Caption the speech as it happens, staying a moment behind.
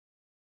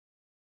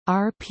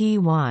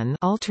RP-1,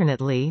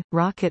 alternately,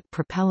 rocket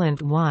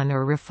propellant 1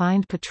 or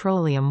refined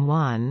petroleum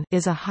 1,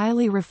 is a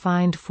highly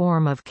refined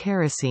form of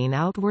kerosene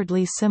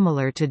outwardly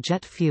similar to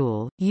jet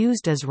fuel,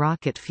 used as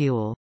rocket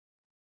fuel.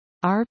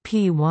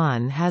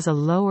 RP-1 has a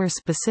lower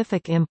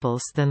specific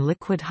impulse than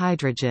liquid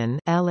hydrogen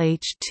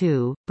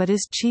LH2, but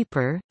is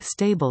cheaper,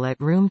 stable at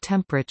room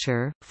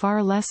temperature,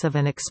 far less of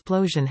an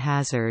explosion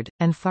hazard,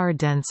 and far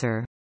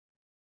denser.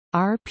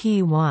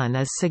 RP-1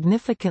 is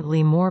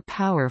significantly more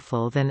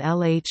powerful than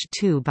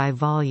LH2 by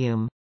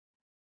volume.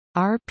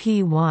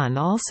 RP-1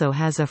 also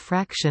has a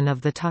fraction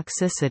of the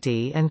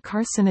toxicity and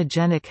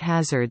carcinogenic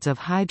hazards of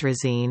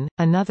hydrazine,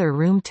 another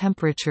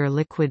room-temperature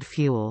liquid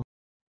fuel.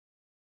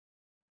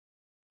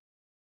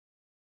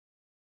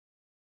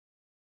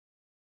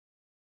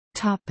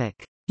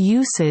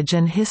 Usage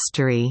and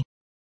history.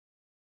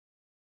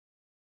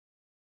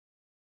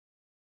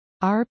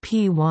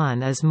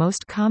 RP-1 is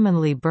most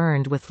commonly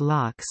burned with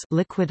LOX,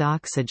 liquid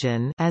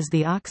oxygen, as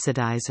the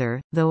oxidizer,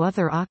 though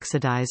other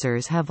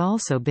oxidizers have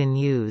also been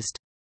used.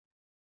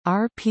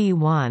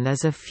 RP-1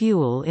 is a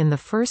fuel in the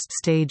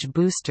first-stage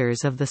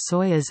boosters of the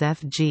Soyuz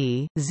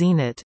FG,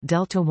 Zenit,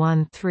 Delta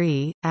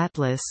I-3,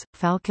 Atlas,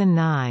 Falcon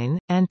 9,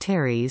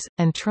 Antares,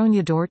 and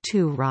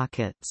Tronador-2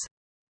 rockets.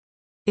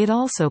 It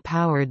also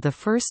powered the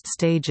first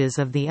stages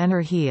of the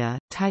Energia,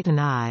 Titan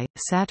I,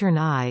 Saturn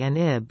I and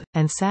IB,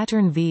 and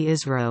Saturn V.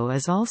 ISRO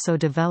is also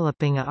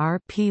developing a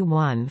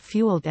RP-1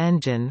 fueled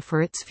engine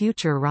for its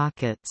future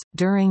rockets.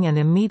 During and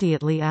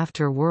immediately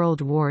after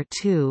World War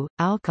II,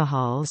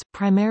 alcohols,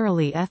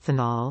 primarily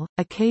ethanol,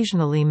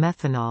 occasionally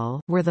methanol,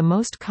 were the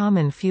most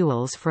common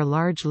fuels for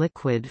large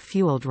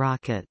liquid-fueled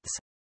rockets.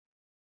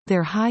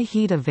 Their high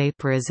heat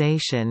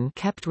evaporization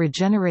kept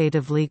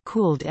regeneratively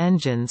cooled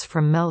engines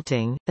from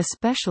melting,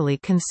 especially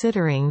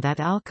considering that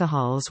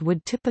alcohols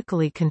would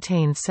typically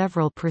contain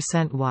several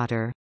 %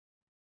 water.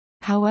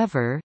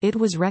 However, it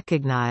was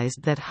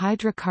recognized that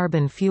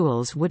hydrocarbon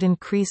fuels would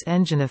increase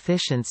engine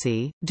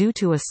efficiency, due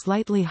to a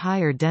slightly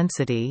higher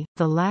density,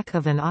 the lack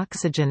of an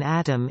oxygen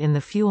atom in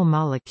the fuel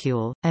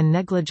molecule, and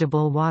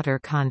negligible water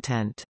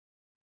content.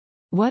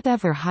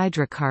 Whatever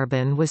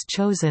hydrocarbon was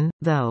chosen,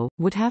 though,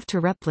 would have to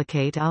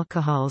replicate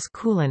alcohol's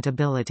coolant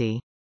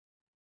ability.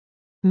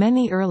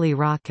 Many early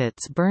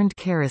rockets burned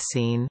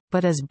kerosene,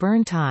 but as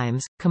burn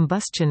times,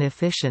 combustion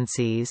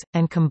efficiencies,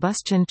 and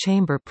combustion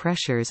chamber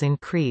pressures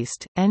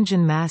increased,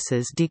 engine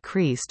masses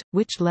decreased,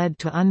 which led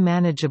to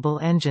unmanageable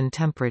engine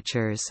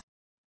temperatures.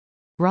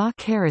 Raw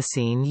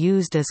kerosene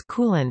used as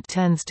coolant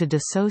tends to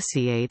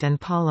dissociate and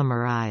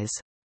polymerize.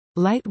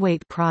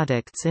 Lightweight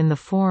products in the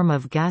form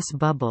of gas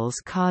bubbles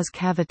cause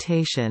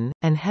cavitation,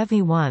 and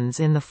heavy ones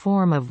in the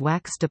form of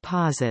wax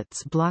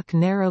deposits block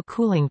narrow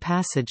cooling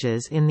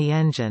passages in the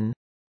engine.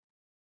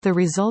 The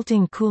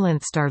resulting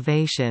coolant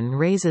starvation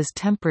raises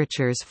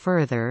temperatures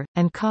further,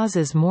 and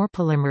causes more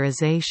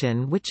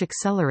polymerization which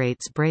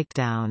accelerates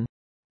breakdown.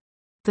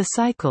 The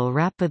cycle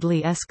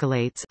rapidly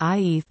escalates,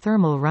 i.e.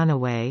 thermal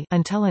runaway,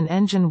 until an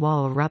engine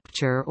wall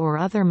rupture or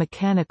other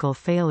mechanical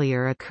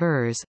failure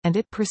occurs, and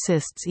it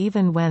persists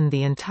even when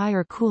the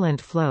entire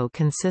coolant flow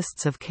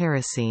consists of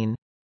kerosene.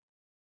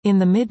 In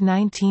the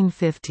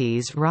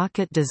mid-1950s,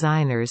 rocket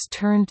designers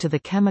turned to the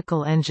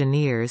chemical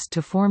engineers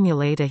to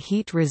formulate a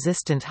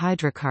heat-resistant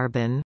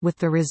hydrocarbon, with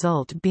the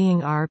result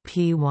being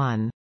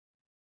RP-1.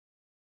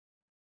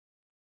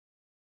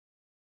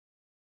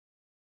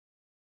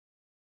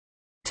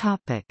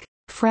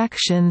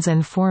 Fractions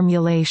and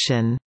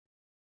formulation.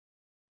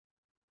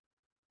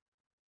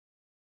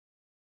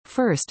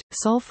 First,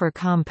 sulfur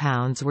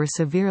compounds were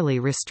severely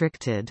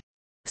restricted.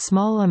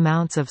 Small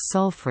amounts of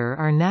sulfur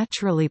are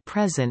naturally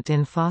present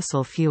in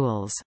fossil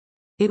fuels.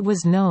 It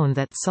was known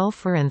that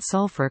sulfur and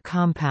sulfur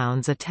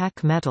compounds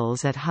attack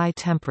metals at high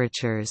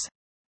temperatures.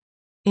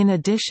 In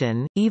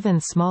addition,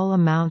 even small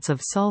amounts of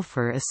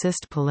sulfur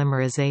assist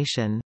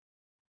polymerization.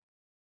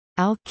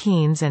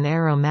 Alkenes and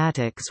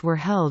aromatics were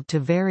held to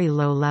very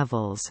low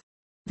levels.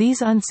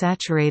 These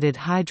unsaturated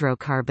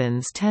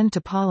hydrocarbons tend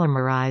to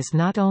polymerize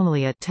not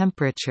only at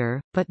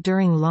temperature, but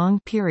during long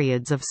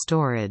periods of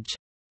storage.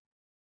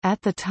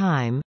 At the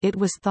time, it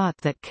was thought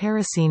that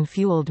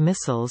kerosene-fueled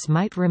missiles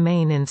might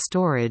remain in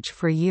storage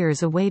for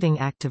years awaiting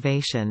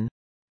activation.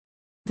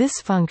 This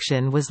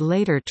function was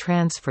later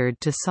transferred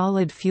to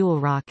solid-fuel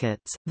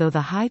rockets, though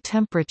the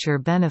high-temperature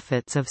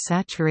benefits of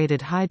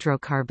saturated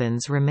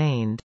hydrocarbons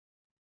remained.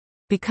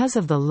 Because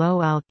of the low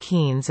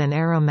alkenes and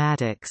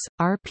aromatics,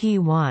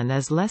 RP-1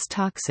 is less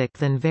toxic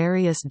than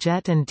various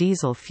jet and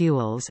diesel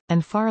fuels,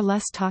 and far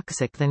less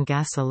toxic than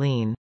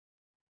gasoline.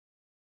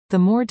 The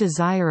more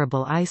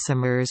desirable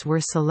isomers were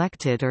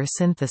selected or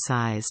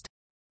synthesized.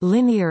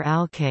 Linear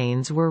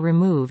alkanes were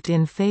removed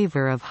in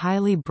favor of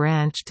highly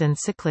branched and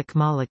cyclic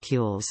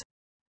molecules.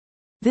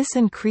 This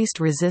increased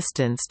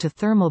resistance to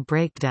thermal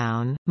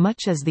breakdown,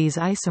 much as these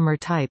isomer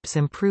types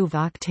improve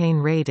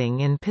octane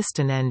rating in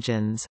piston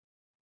engines.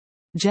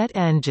 Jet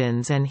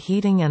engines and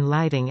heating and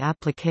lighting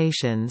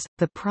applications,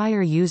 the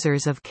prior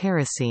users of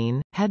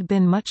kerosene, had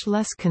been much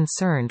less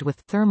concerned with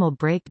thermal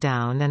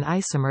breakdown and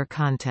isomer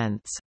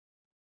contents.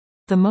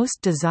 The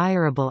most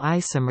desirable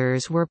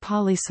isomers were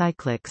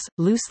polycyclics,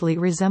 loosely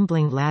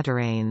resembling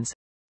ladderanes.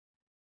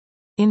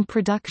 In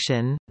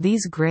production,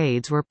 these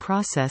grades were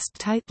processed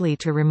tightly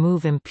to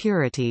remove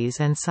impurities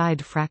and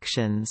side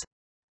fractions.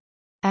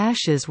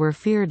 Ashes were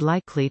feared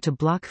likely to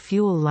block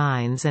fuel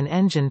lines and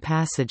engine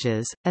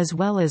passages, as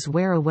well as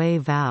wear-away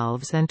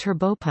valves and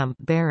turbopump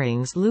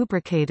bearings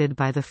lubricated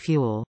by the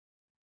fuel.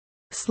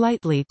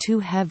 Slightly too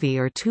heavy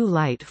or too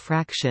light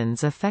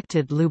fractions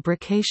affected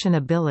lubrication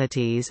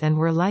abilities and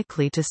were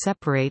likely to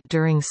separate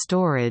during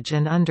storage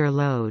and under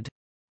load.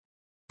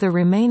 The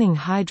remaining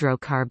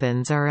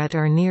hydrocarbons are at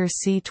or near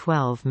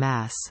C12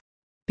 mass.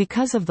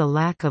 Because of the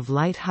lack of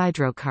light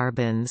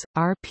hydrocarbons,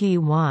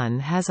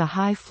 RP-1 has a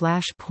high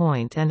flash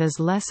point and is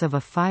less of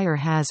a fire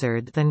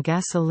hazard than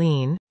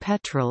gasoline,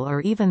 petrol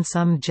or even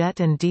some jet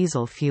and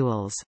diesel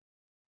fuels.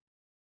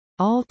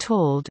 All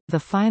told, the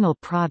final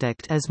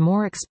product is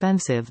more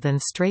expensive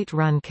than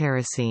straight-run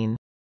kerosene.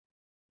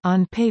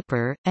 On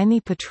paper, any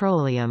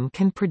petroleum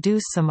can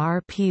produce some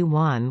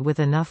RP-1 with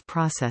enough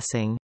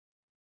processing.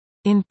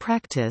 In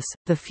practice,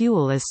 the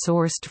fuel is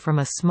sourced from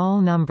a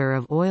small number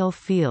of oil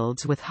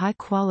fields with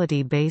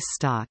high-quality base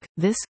stock.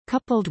 This,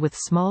 coupled with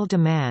small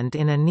demand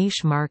in a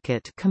niche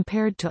market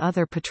compared to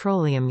other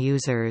petroleum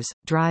users,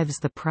 drives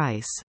the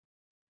price.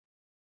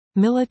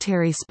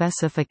 Military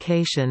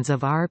specifications of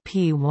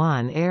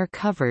RP-1 air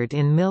covered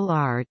in MIL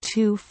R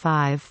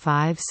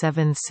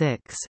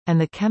 25576,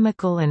 and the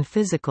chemical and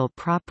physical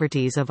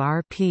properties of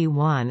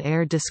RP-1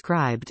 air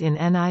described in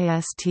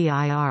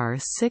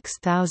NISTIR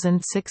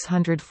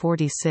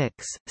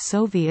 6646.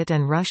 Soviet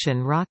and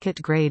Russian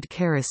rocket-grade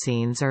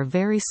kerosenes are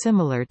very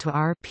similar to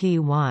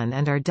RP-1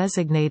 and are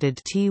designated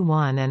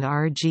T1 and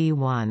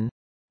RG1.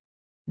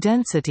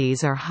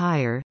 Densities are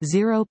higher,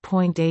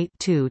 0.82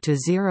 to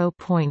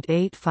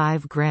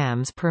 0.85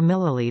 grams per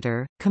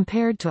milliliter,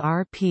 compared to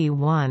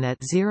RP-1 at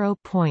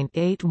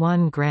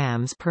 0.81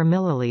 grams per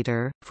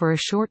milliliter. For a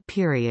short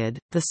period,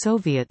 the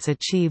Soviets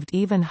achieved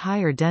even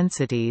higher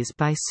densities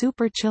by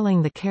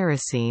superchilling the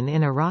kerosene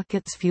in a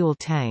rocket's fuel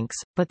tanks,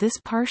 but this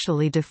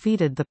partially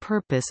defeated the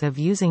purpose of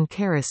using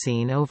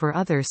kerosene over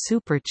other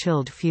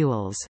superchilled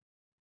fuels.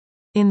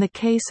 In the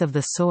case of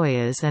the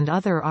Soyuz and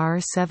other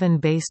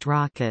R-7-based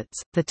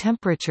rockets, the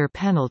temperature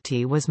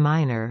penalty was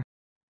minor.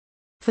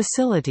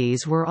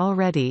 Facilities were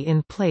already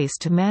in place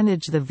to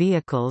manage the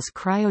vehicle's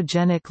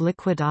cryogenic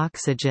liquid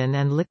oxygen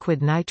and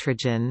liquid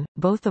nitrogen,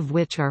 both of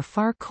which are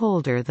far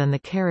colder than the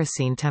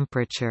kerosene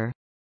temperature.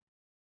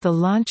 The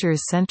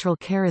launcher's central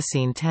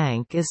kerosene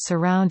tank is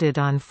surrounded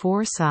on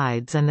four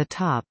sides and the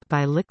top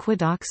by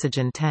liquid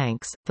oxygen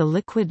tanks. The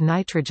liquid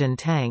nitrogen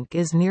tank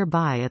is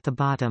nearby at the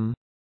bottom.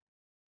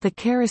 The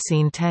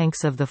kerosene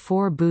tanks of the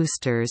four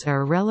boosters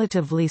are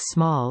relatively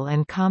small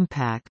and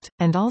compact,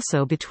 and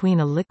also between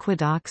a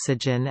liquid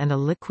oxygen and a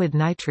liquid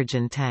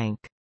nitrogen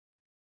tank.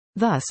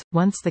 Thus,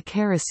 once the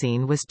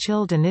kerosene was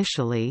chilled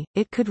initially,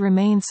 it could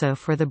remain so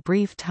for the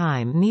brief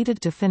time needed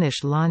to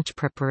finish launch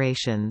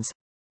preparations.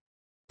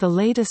 The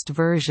latest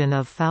version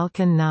of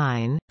Falcon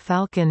 9,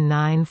 Falcon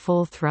 9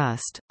 Full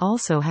Thrust,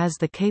 also has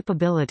the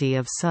capability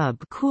of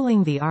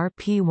sub-cooling the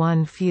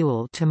RP-1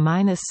 fuel to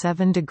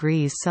 -7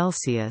 degrees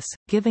Celsius,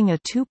 giving a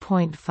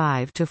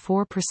 2.5 to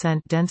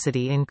 4%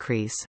 density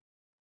increase.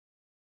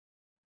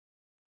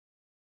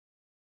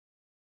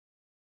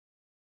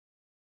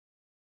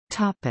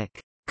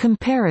 Topic: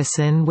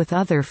 Comparison with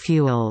other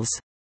fuels.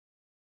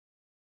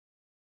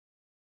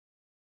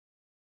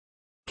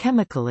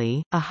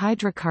 Chemically, a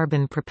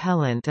hydrocarbon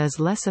propellant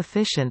is less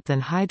efficient than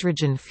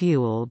hydrogen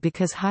fuel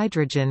because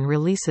hydrogen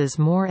releases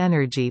more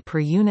energy per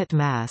unit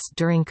mass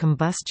during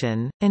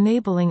combustion,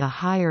 enabling a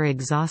higher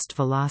exhaust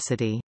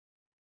velocity.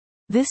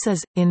 This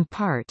is, in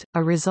part,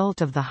 a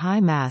result of the high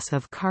mass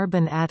of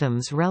carbon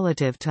atoms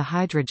relative to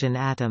hydrogen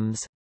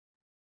atoms.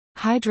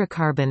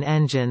 Hydrocarbon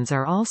engines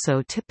are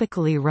also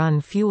typically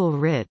run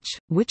fuel-rich,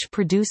 which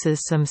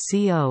produces some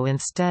CO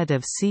instead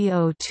of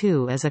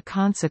CO2 as a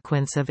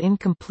consequence of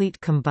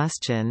incomplete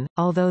combustion,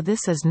 although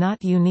this is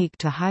not unique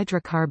to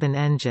hydrocarbon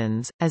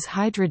engines, as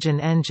hydrogen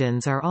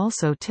engines are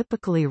also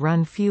typically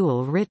run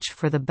fuel-rich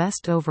for the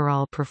best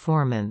overall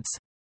performance.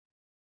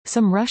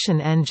 Some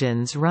Russian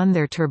engines run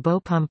their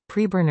turbopump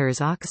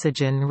preburners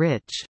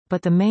oxygen-rich,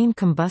 but the main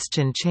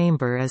combustion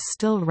chamber is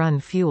still run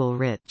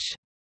fuel-rich.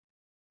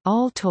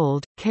 All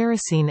told,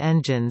 kerosene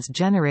engines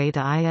generate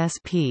a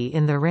ISP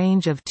in the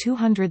range of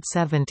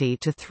 270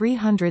 to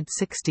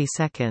 360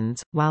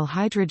 seconds, while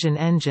hydrogen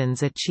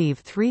engines achieve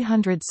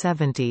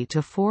 370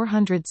 to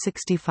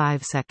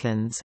 465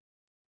 seconds.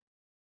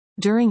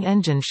 During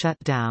engine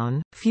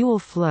shutdown, fuel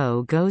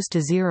flow goes to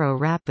zero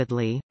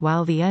rapidly,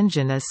 while the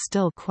engine is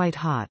still quite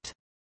hot.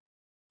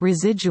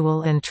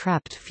 Residual and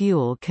trapped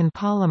fuel can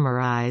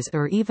polymerize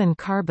or even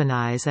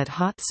carbonize at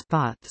hot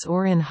spots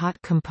or in hot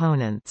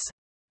components.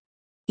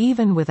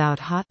 Even without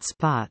hot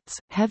spots,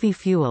 heavy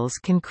fuels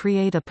can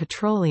create a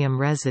petroleum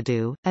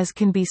residue, as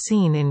can be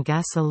seen in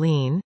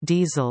gasoline,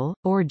 diesel,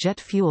 or jet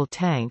fuel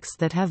tanks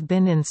that have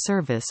been in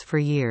service for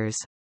years.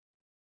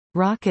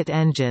 Rocket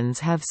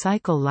engines have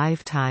cycle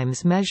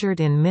lifetimes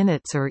measured in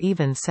minutes or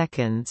even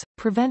seconds,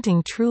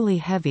 preventing truly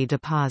heavy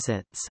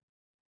deposits.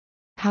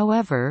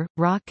 However,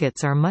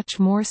 rockets are much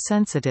more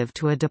sensitive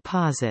to a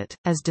deposit,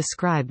 as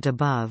described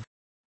above.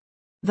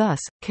 Thus,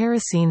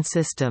 kerosene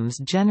systems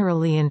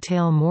generally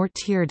entail more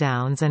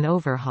teardowns and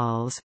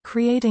overhauls,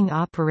 creating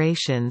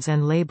operations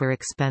and labor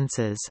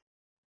expenses.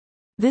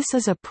 This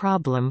is a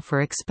problem for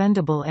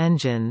expendable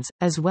engines,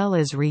 as well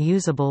as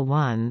reusable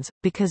ones,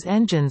 because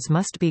engines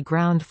must be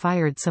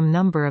ground-fired some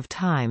number of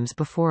times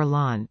before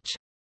launch.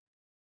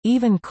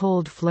 Even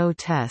cold flow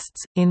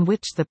tests, in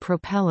which the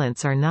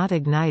propellants are not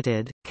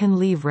ignited, can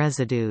leave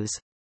residues.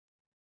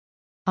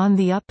 On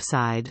the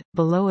upside,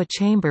 below a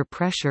chamber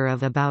pressure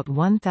of about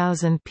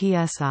 1000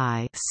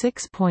 psi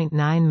 (6.9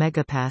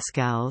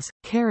 megapascals),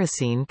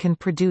 kerosene can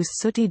produce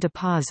sooty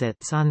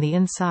deposits on the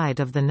inside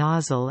of the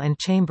nozzle and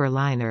chamber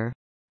liner.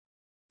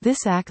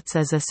 This acts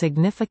as a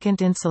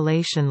significant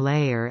insulation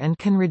layer and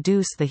can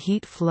reduce the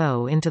heat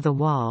flow into the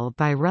wall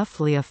by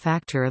roughly a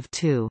factor of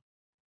 2.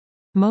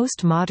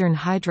 Most modern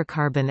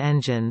hydrocarbon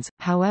engines,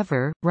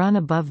 however, run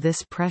above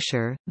this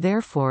pressure,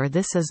 therefore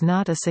this is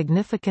not a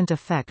significant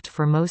effect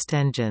for most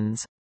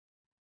engines.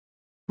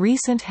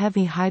 Recent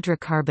heavy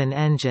hydrocarbon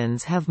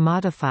engines have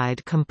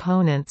modified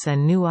components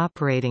and new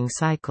operating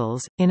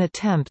cycles, in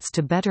attempts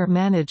to better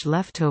manage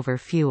leftover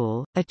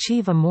fuel,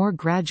 achieve a more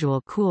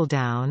gradual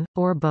cool-down,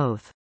 or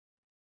both.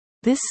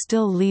 This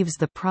still leaves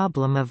the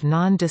problem of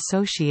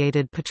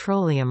non-dissociated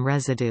petroleum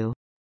residue.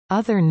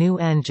 Other new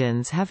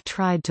engines have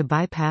tried to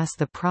bypass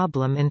the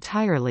problem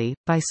entirely,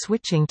 by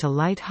switching to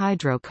light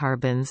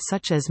hydrocarbons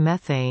such as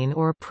methane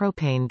or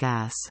propane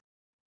gas.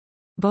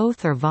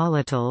 Both are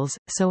volatiles,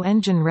 so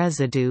engine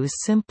residues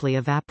simply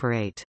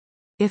evaporate.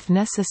 If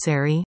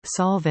necessary,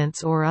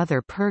 solvents or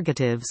other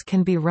purgatives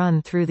can be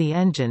run through the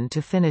engine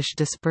to finish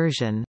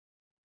dispersion.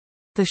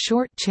 The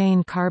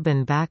short-chain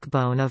carbon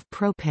backbone of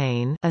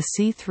propane, a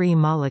C3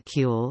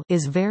 molecule,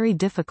 is very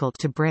difficult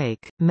to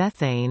break.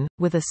 Methane,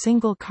 with a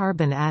single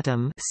carbon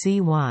atom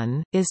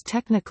C1, is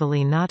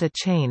technically not a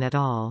chain at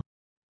all.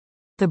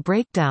 The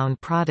breakdown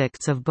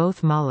products of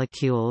both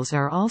molecules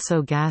are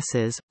also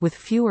gases, with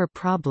fewer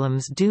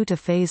problems due to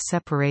phase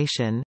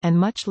separation, and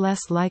much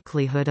less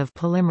likelihood of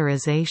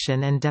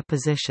polymerization and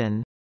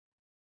deposition.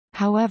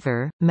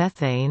 However,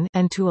 methane,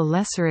 and to a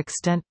lesser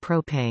extent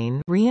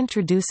propane,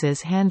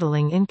 reintroduces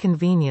handling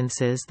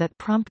inconveniences that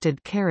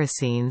prompted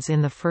kerosenes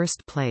in the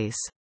first place.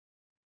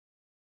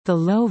 The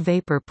low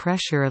vapor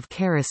pressure of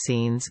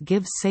kerosenes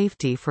gives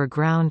safety for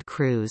ground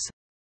crews.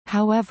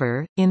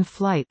 However, in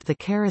flight the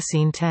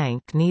kerosene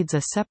tank needs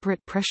a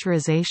separate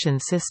pressurization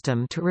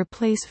system to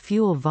replace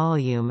fuel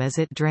volume as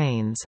it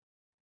drains.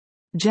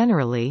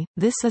 Generally,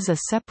 this is a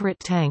separate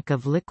tank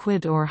of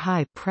liquid or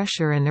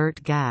high-pressure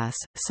inert gas,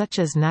 such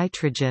as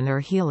nitrogen or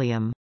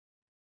helium.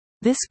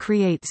 This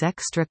creates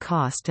extra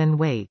cost and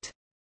weight.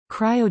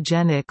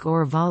 Cryogenic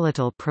or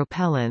volatile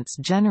propellants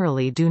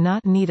generally do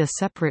not need a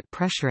separate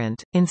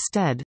pressurant,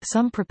 instead,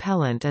 some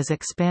propellant is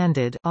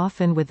expanded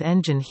often with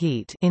engine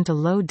heat into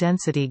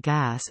low-density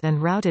gas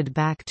and routed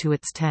back to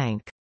its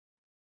tank.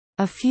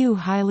 A few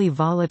highly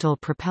volatile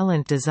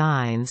propellant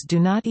designs do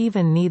not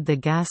even need the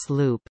gas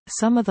loop,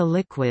 some of the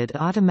liquid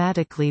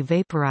automatically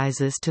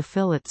vaporizes to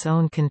fill its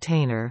own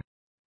container.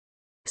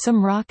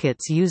 Some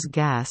rockets use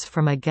gas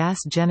from a gas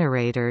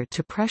generator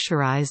to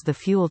pressurize the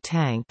fuel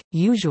tank,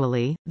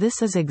 usually,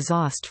 this is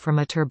exhaust from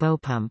a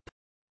turbopump.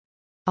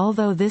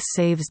 Although this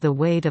saves the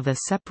weight of a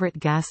separate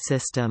gas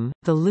system,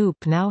 the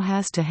loop now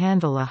has to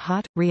handle a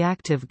hot,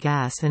 reactive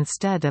gas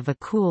instead of a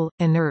cool,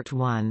 inert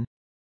one.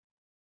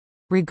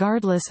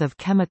 Regardless of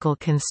chemical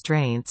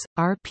constraints,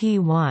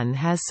 RP-1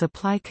 has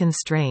supply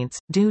constraints,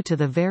 due to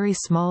the very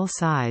small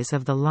size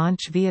of the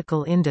launch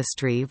vehicle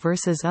industry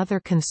versus other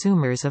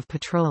consumers of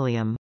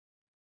petroleum.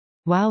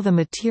 While the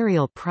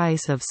material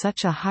price of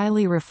such a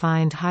highly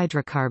refined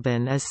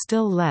hydrocarbon is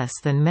still less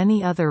than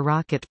many other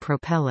rocket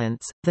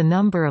propellants, the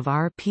number of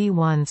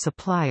RP-1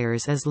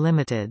 suppliers is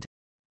limited.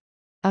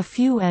 A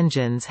few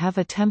engines have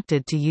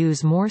attempted to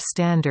use more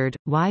standard,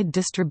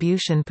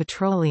 wide-distribution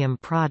petroleum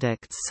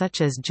products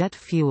such as jet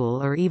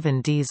fuel or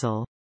even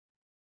diesel.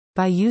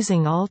 By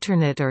using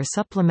alternate or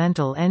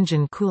supplemental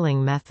engine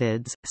cooling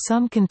methods,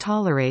 some can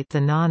tolerate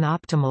the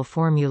non-optimal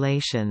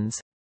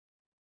formulations.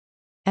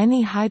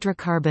 Any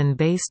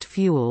hydrocarbon-based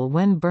fuel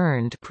when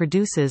burned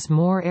produces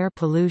more air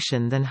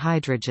pollution than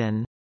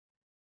hydrogen.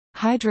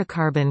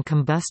 Hydrocarbon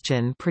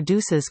combustion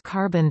produces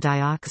carbon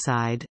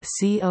dioxide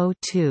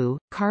 (CO2),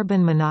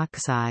 carbon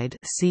monoxide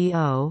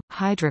 (CO),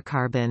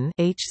 hydrocarbon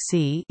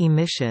 (HC)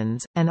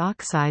 emissions, and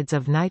oxides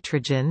of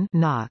nitrogen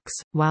 (NOx),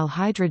 while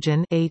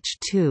hydrogen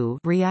 (H2)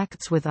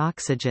 reacts with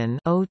oxygen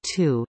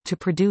 (O2) to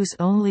produce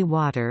only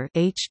water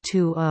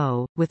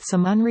 (H2O), with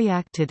some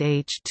unreacted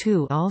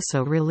H2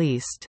 also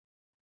released.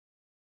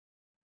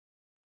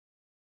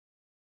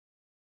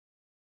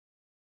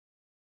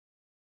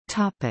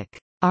 Topic: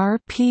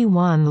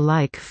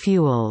 RP-1-like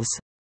fuels.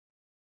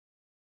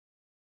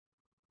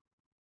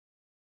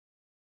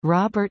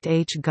 Robert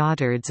H.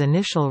 Goddard's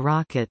initial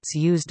rockets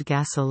used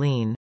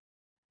gasoline.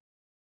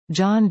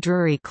 John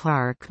Drury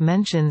Clark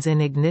mentions in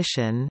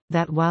Ignition,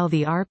 that while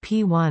the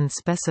RP-1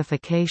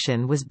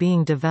 specification was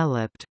being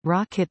developed,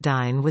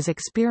 Rocketdyne was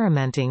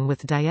experimenting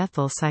with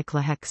diethyl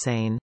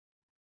cyclohexane.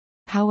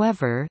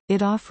 However,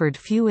 it offered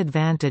few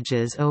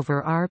advantages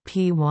over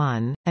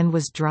RP-1, and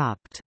was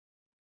dropped.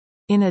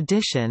 In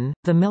addition,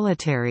 the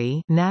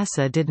military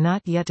NASA did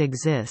not yet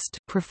exist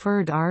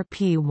preferred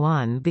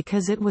RP-1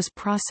 because it was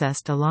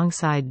processed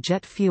alongside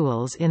jet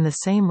fuels in the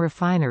same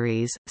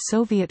refineries.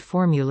 Soviet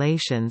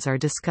formulations are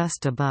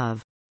discussed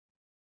above.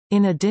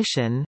 In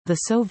addition,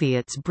 the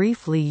Soviets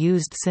briefly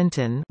used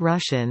Synton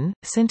Russian,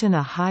 Synton,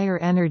 a higher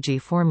energy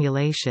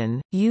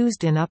formulation,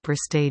 used in upper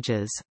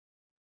stages.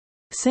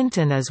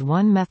 Synton is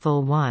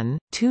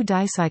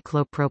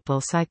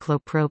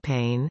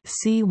 1-methyl-1,2-dicyclopropyl-cyclopropane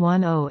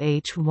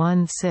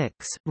C10H16.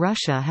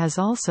 Russia has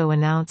also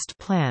announced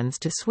plans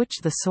to switch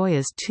the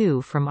Soyuz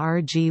 2 from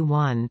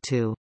RG1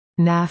 to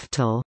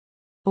naphthol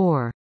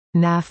or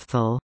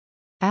naphthol.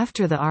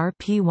 After the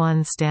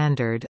RP-1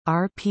 standard,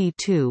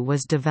 RP-2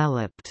 was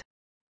developed.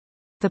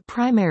 The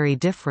primary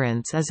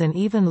difference is an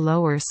even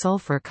lower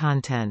sulfur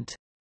content.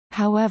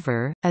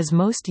 However, as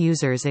most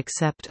users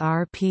accept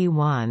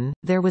RP-1,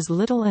 there was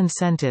little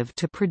incentive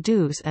to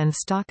produce and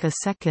stock a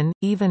second,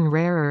 even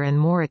rarer and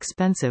more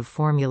expensive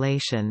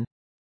formulation.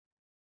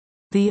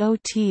 The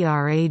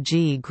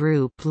OTRAG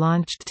group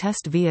launched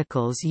test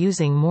vehicles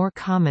using more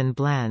common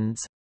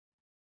blends.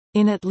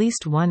 In at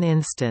least one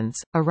instance,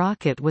 a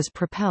rocket was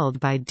propelled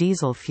by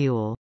diesel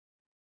fuel.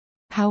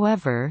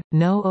 However,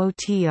 no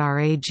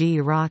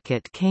OTRAG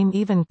rocket came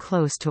even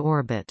close to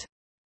orbit.